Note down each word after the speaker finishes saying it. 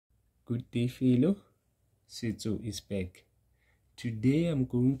Good day, fellow. Setso is back. Today I'm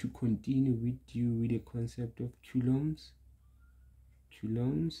going to continue with you with the concept of Coulomb's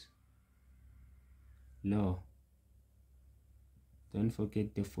law. Don't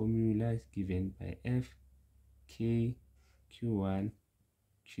forget the formula is given by F, K, Q1,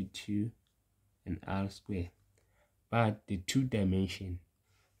 Q2, and R squared. But the two dimension,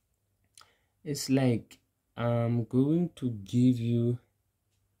 it's like I'm going to give you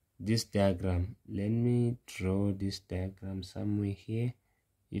this diagram. Let me draw this diagram somewhere here.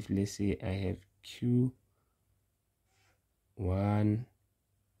 If let's say I have Q1,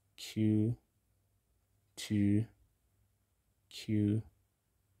 Q2,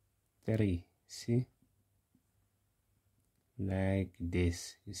 Q3, see, like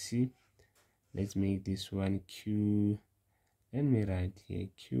this, you see. Let's make this one Q. Let me write here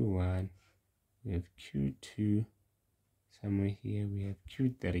Q1, we have Q2, somewhere here we have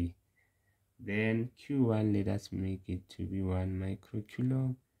Q3. Then Q1, let us make it to be 1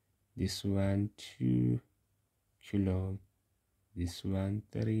 microcoulomb. This one 2 coulomb. This one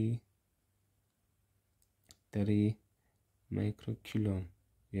 3 microcoulomb.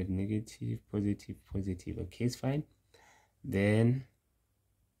 We have negative, positive, positive. Okay, it's fine. Then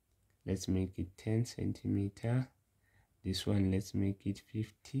let's make it 10 centimeter. This one, let's make it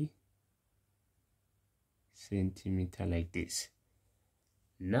 50 centimeter, like this.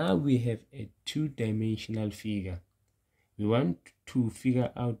 Now we have a two-dimensional figure. We want to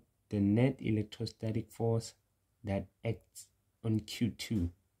figure out the net electrostatic force that acts on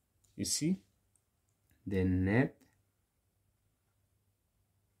Q2. You see, the net,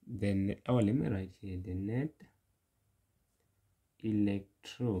 let me write here, the net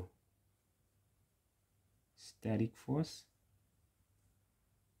electrostatic force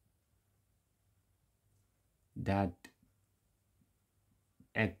that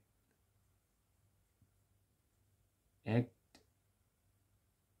act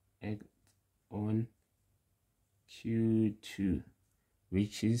on Q2,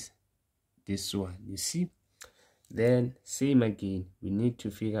 which is this one, you see. Then same again, we need to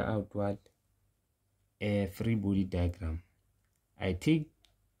figure out what a free body diagram. I take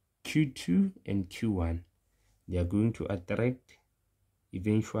Q2 and Q1, they are going to attract.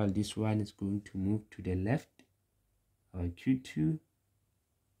 Eventually this one is going to move to the left, our Q2,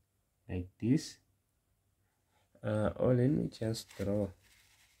 like this. Or let me just draw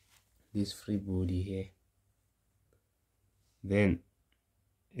this free body here. Then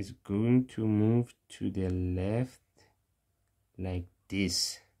it's going to move to the left like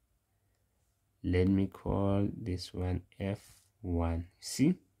this. Let me call this one F1.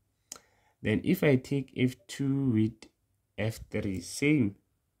 See? Then if I take F2 with F3, same,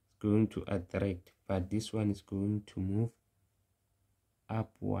 it's going to attract, but this one is going to move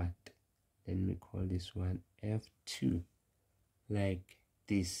upward. Let me call this one F2, like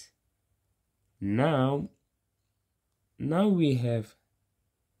this. Now we have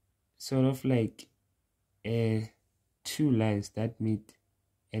sort of like two lines that meet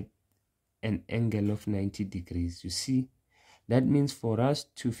at an angle of 90 degrees. You see, that means for us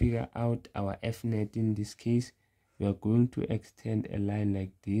to figure out our F net in this case, we are going to extend a line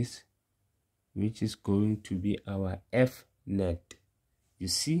like this, which is going to be our F net. You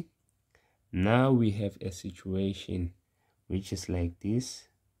see, now we have a situation which is like this.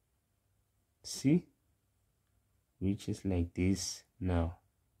 See, which is like this. Now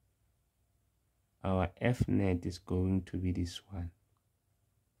our F net is going to be this one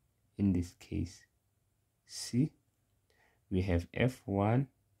in this case. See, we have F1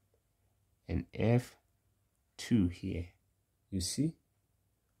 and F2 here, you see.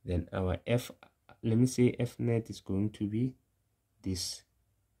 Then our let me say F net is going to be this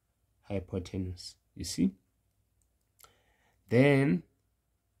hypotenuse, you see. Then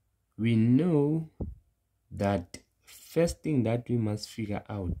we know that first thing that we must figure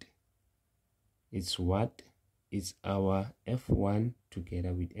out is what is our F1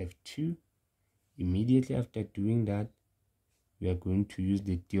 together with F2. Immediately after doing that, we are going to use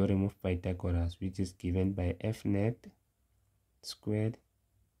the theorem of Pythagoras, which is given by F net squared,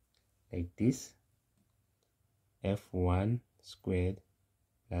 like this, F1 squared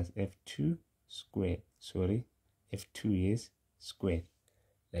plus F2 squared, sorry, F2 is squared,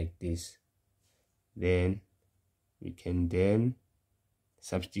 like this. Then we can then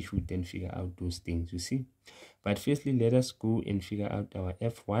substitute and figure out those things, you see. But firstly, let us go and figure out our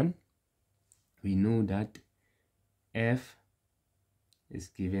F1. We know that F is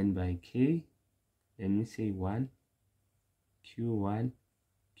given by K. Let me say 1 Q1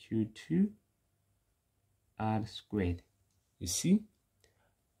 Q2 R squared. You see,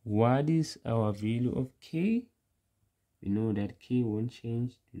 what is our value of k? We know that k won't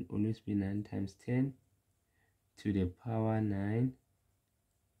change. It will always be 9 times 10 to the power 9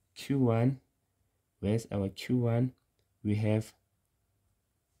 q1. Where's our q1? We have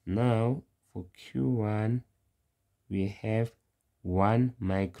now for q1 we have 1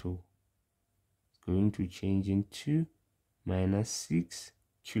 micro. It's going to change into minus 6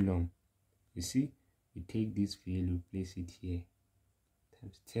 coulomb. You see, we take this value, place it here,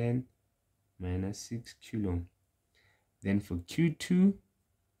 times 10 minus 6 coulomb. Then for q2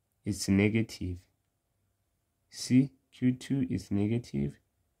 it's negative. See, q2 is negative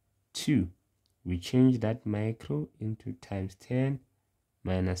 2. We change that micro into times 10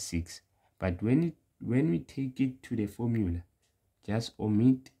 minus 6. But when we take it to the formula, just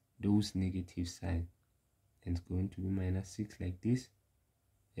omit those negative signs. And it's going to be minus 6 like this.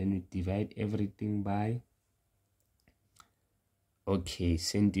 Then we divide everything by, okay,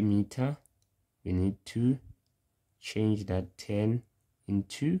 centimeter. We need to change that 10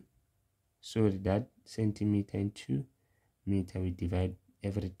 into, so that centimeter into meter, we divide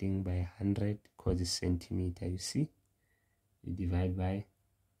everything by 100 because it's centimeter. You see, we divide by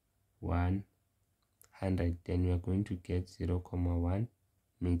 100, then we are going to get 0.1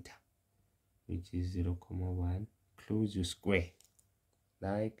 meter, which is 0.1. Close your square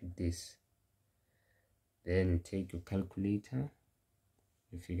like this. Then you take your calculator,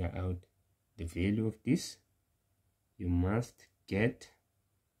 you figure out the value of this. You must get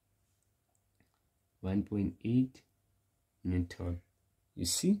 1.8 Newton. You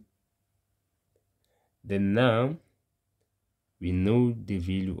see? Then now we know the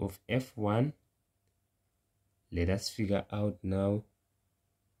value of F1. Let us figure out now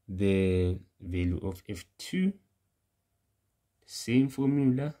the value of F2. Same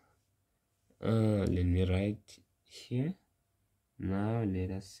formula. Let me write here. Now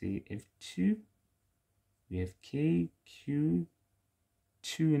let us say F2. We have K, Q,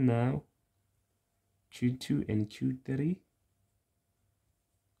 2 now, Q2 and Q3.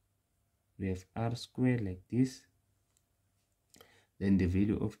 We have R squared like this. Then the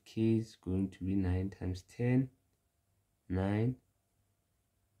value of K is going to be 9 times 10, 9.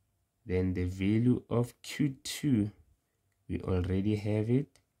 Then the value of Q2, we already have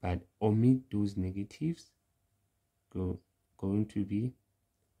it, but omit those negatives. Going to be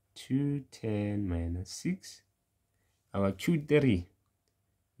 210 minus 6. Our Q3,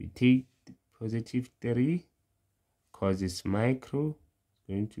 we take the positive 3 because it's micro. It's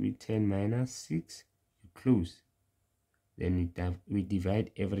going to be 10 minus 6. You close. Then we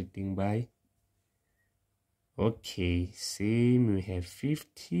divide everything by, okay, same, we have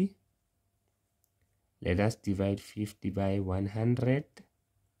 50. Let us divide 50 by 100.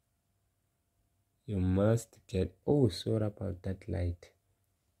 You must get, oh, sorry about that light.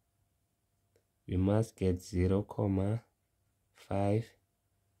 We must get 0.5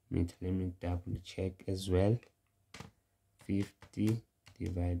 meter. Let me double check as well. 50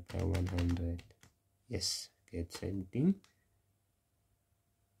 divided by 100. Yes, get something.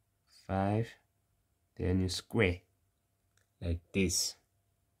 5. Then you square like this.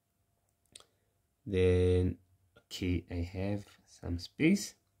 Then, okay, I have some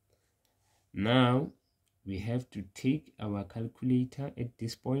space. Now we have to take our calculator at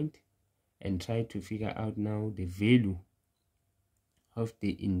this point and try to figure out now the value of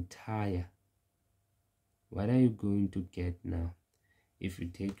the entire. What are you going to get now? If you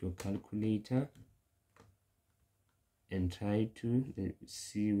take your calculator and try to, let's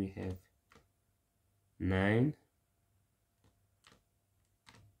see, we have 9,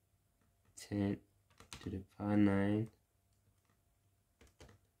 10 to the power 9.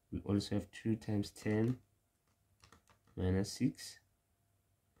 We also have 2 times 10 minus 6.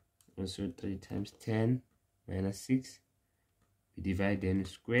 Also 3 times 10 minus 6. We divide, then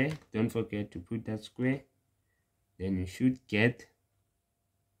square. Don't forget to put that square. Then you should get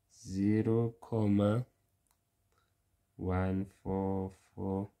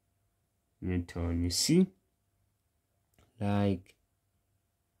 0.144 Newton. You see, like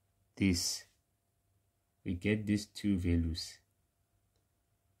this, we get these two values.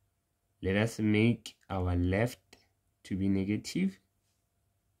 Let us make our left to be negative.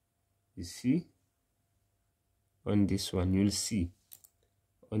 You see, on this one, you'll see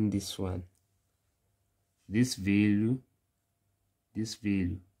on this one, this value,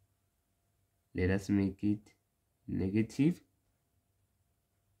 let us make it negative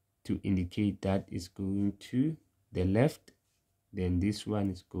to indicate that it's going to the left. Then this one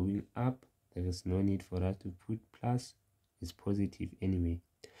is going up. There is no need for us to put plus. It's positive anyway.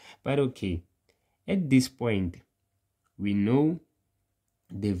 But okay, at this point, we know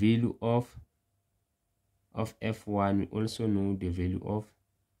the value of f1, we also know the value of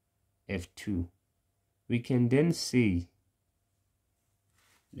f2. We can then say,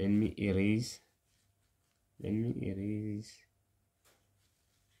 let me erase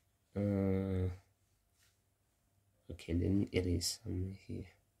okay, let me erase somewhere here.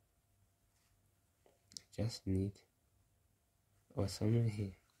 Just need, or somewhere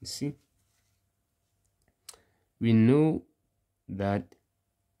here. You see, we know that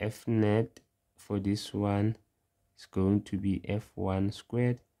f net for this one is going to be f1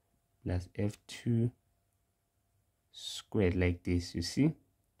 squared plus f2 squared, like this. You see,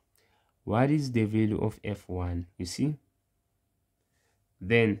 what is the value of f1? You see,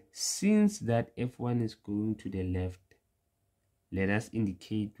 then since that f1 is going to the left, let us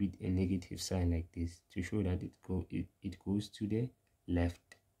indicate with a negative sign like this to show that it goes to the left.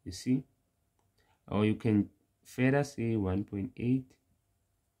 You see, or you can further say 1.8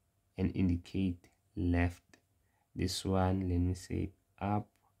 and indicate left. This one, let me say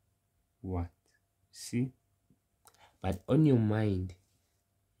upward. See, but on your mind,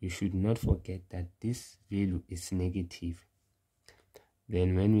 you should not forget that this value is negative.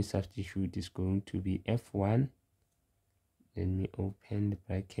 Then when we substitute, it's going to be f1. Let me open the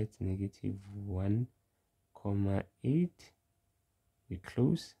bracket, negative 1, 8. We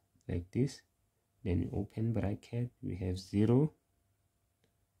close like this. Then we open bracket. We have 0,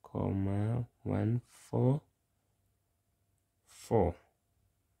 144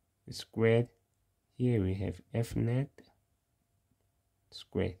 squared. Here we have f net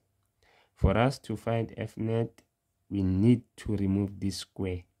squared. For us to find f net, we need to remove this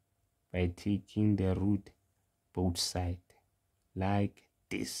square by taking the root both sides, like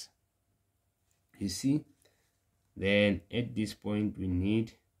this. You see, then at this point we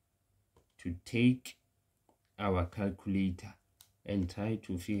need to take our calculator and try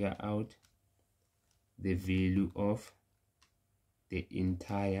to figure out the value of the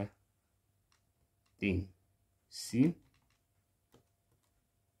entire thing. See,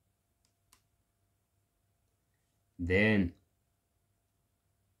 then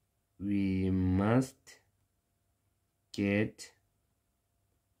we must get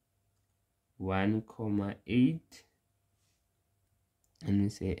 1,8 and we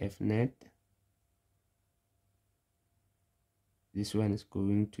say f net. This one is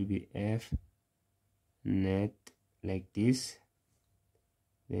going to be f net like this.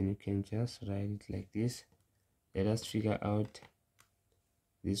 Then you can just write it like this. Let us figure out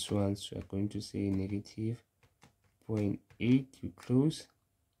this one. So we are going to say negative 0.8, you close,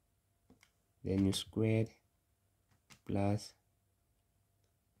 then you squared, plus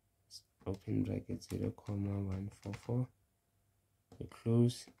open bracket 0,144, you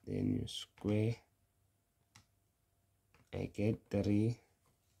close, then you square. I get 3.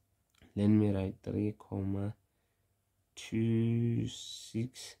 Let me write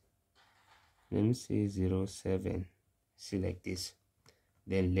 3,26. Let me say 0.7. See, like this.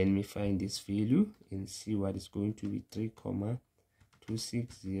 Then let me find this value and see what is going to be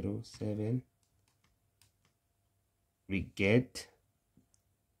 3,2607. We get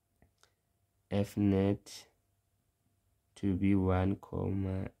f net to be 1,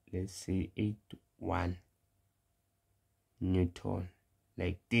 let's say 81 Newton,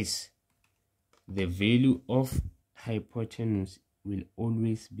 like this. The value of hypotenuse will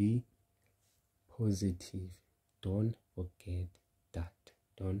always be positive. Don't forget that.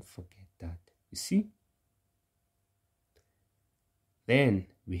 Don't forget that. You see? Then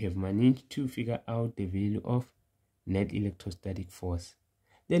we have managed to figure out the value of net electrostatic force.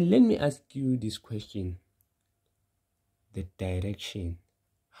 Then let me ask you this question. The direction.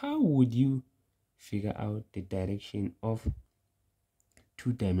 How would you figure out the direction of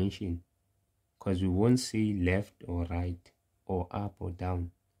 2 dimensions? Because we won't say left or right or up or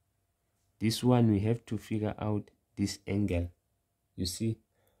down. This one we have to figure out this angle. You see?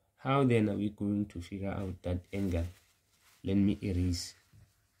 How then are we going to figure out that angle? Let me erase.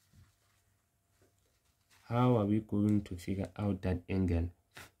 How are we going to figure out that angle?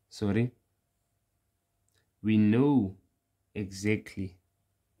 Sorry. We know exactly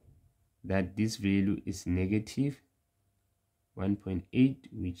that this value is negative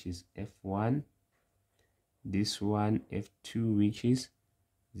 1.8, which is f1. This one f2, which is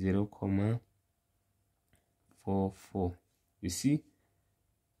 0,44. You see?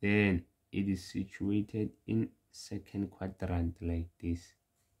 Then it is situated in second quadrant like this.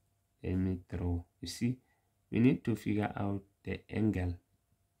 Let me draw. You see, we need to figure out the angle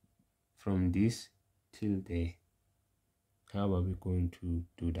from this till there. How are we going to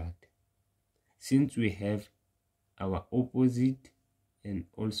do that? Since we have our opposite and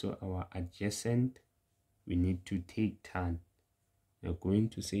also our adjacent, we need to take tan. We're going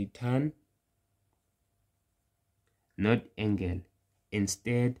to say tan, not angle.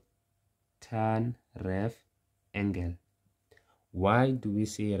 Instead, tan ref angle. Why do we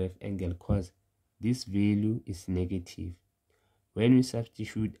say ref angle? Because this value is negative. When we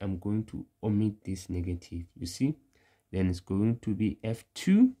substitute, I'm going to omit this negative, you see. Then it's going to be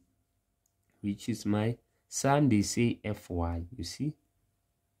F2, which is my, some they say FY, you see.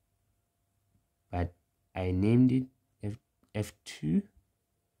 But I named it F2.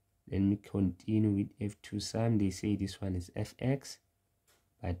 Let me continue with F2. Some they say this one is FX,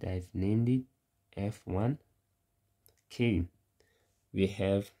 but I've named it F1. Okay, we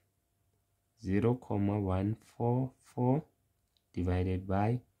have 0,144 divided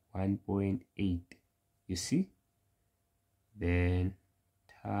by 1.8, you see. Then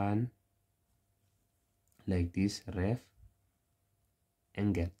tan like this, ref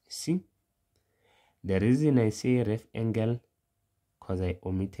angle, see. The reason I say ref angle, because I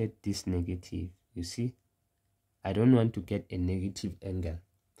omitted this negative, you see. I don't want to get a negative angle.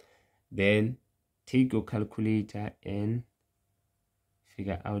 Then take your calculator and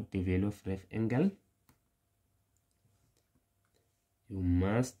figure out the value of ref angle. You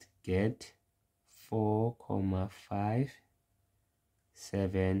must get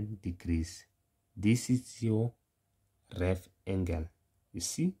 4,57 degrees. This is your ref angle, you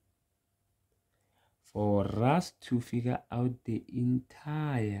see. For us to figure out the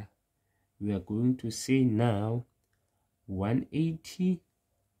entire, we are going to say now 180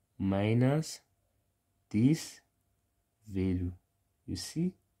 minus this value, you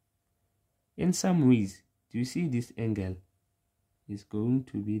see. In some ways, do you see this angle is going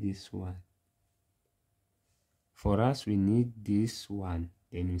to be this one. For us, we need this one.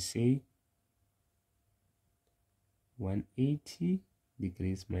 Then we say 180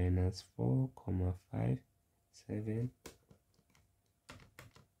 degrees minus 4,57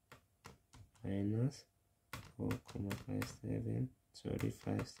 minus 4,57, sorry,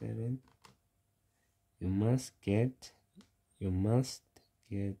 57. You must get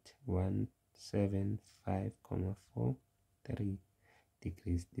 175,43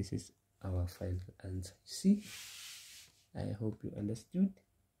 degrees. This is our final answer. See, I hope you understood,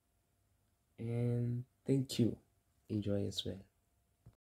 and thank you. Enjoy as well.